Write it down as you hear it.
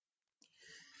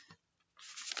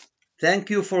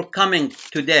Thank you for coming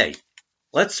today.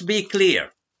 Let's be clear.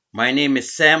 My name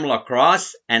is Sam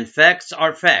Lacrosse, and facts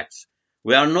are facts.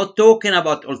 We are not talking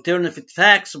about alternative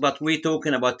facts, but we're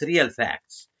talking about real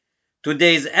facts.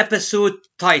 Today's episode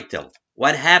title,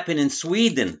 What Happened in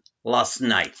Sweden Last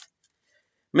Night?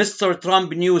 Mr.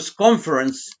 Trump news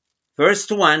conference,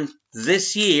 first one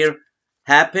this year,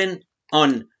 happened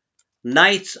on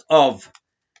nights of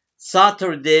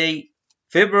Saturday,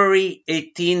 February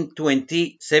 18,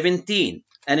 2017.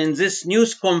 And in this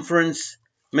news conference,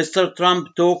 Mr. Trump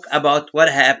talked about what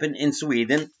happened in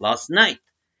Sweden last night.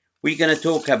 We're going to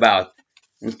talk about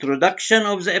introduction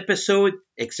of the episode,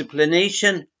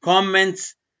 explanation,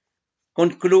 comments,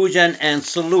 conclusion, and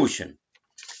solution.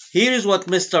 Here is what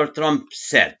Mr. Trump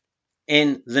said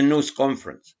in the news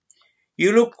conference.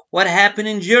 You look what happened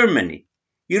in Germany.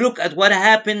 You look at what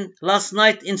happened last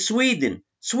night in Sweden.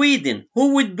 Sweden,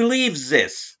 who would believe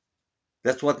this?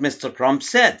 That's what Mr. Trump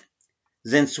said.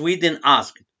 Then Sweden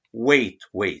asked, wait.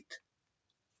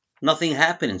 Nothing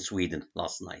happened in Sweden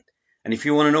last night. And if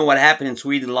you want to know what happened in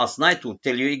Sweden last night, we'll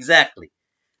tell you exactly.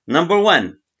 Number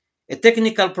one, a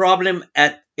technical problem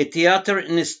at a theater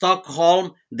in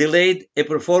Stockholm delayed a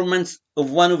performance of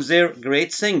one of their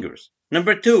great singers.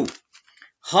 Number two,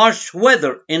 harsh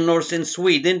weather in northern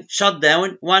Sweden shut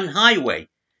down one highway.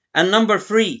 And number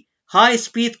three,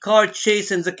 high-speed car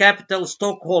chase in the capital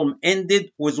Stockholm ended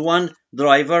with one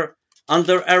driver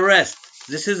under arrest.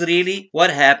 This is really what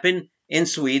happened in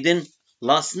Sweden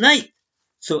last night.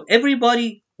 So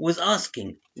everybody was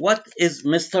asking, what is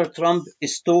Mr. Trump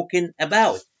is talking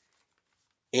about?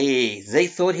 They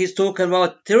thought he's talking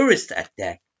about terrorist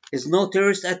attack. There's no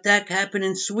terrorist attack happened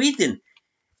in Sweden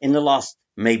in the last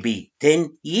maybe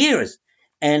 10 years.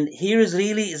 And here is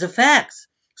really the facts.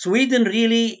 Sweden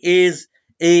really is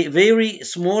a very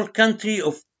small country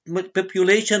of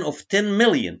population of 10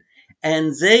 million.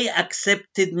 And they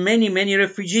accepted many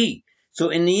refugees. So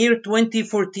in the year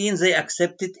 2014, they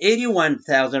accepted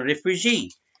 81,000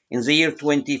 refugees. In the year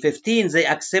 2015, they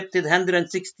accepted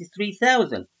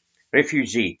 163,000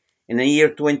 refugees. In the year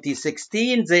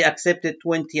 2016, they accepted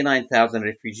 29,000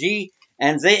 refugees.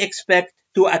 And they expect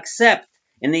to accept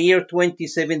in the year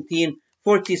 2017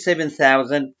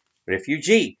 47,000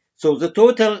 refugees. So the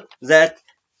total that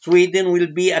Sweden will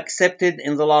be accepted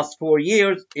in the last 4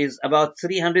 years is about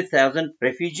 300,000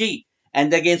 refugees.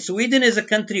 And again, Sweden is a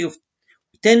country of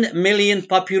 10 million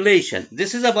population.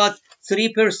 This is about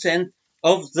 3%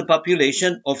 of the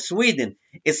population of Sweden.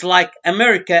 It's like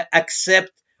America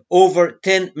accept over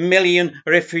 10 million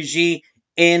refugees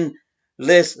in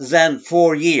less than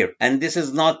 4 years. And this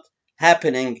is not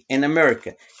happening in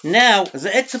America. Now,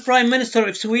 the ex-prime minister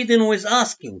of Sweden was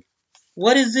asking,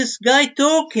 what is this guy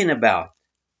talking about?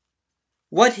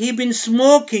 What he been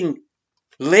smoking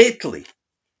lately?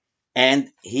 And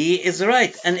he is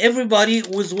right. And everybody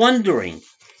was wondering.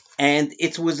 And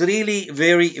it was really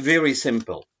very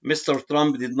simple. Mr.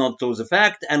 Trump did not know the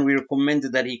fact, and we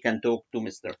recommended that he can talk to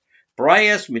Mr.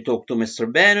 Prius. We talked to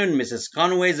Mr. Bannon, Mrs.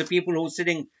 Conway, the people who are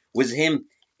sitting with him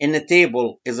in a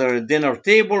table, either a dinner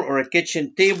table or a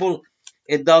kitchen table,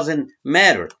 it doesn't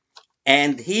matter.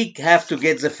 And he have to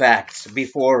get the facts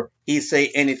before he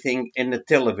say anything in the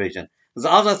television. The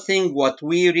other thing, what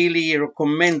we really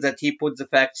recommend that he put the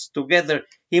facts together,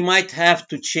 he might have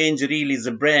to change really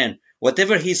the brand.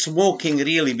 Whatever he's smoking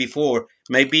really before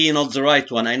may be not the right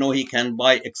one. I know he can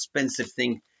buy expensive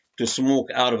thing to smoke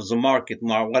out of the market,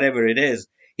 whatever it is.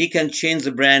 He can change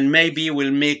the brand. Maybe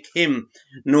will make him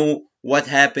know what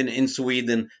happened in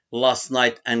Sweden last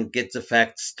night and get the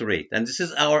facts straight. And this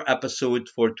is our episode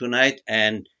for tonight,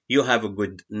 and you have a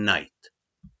good night.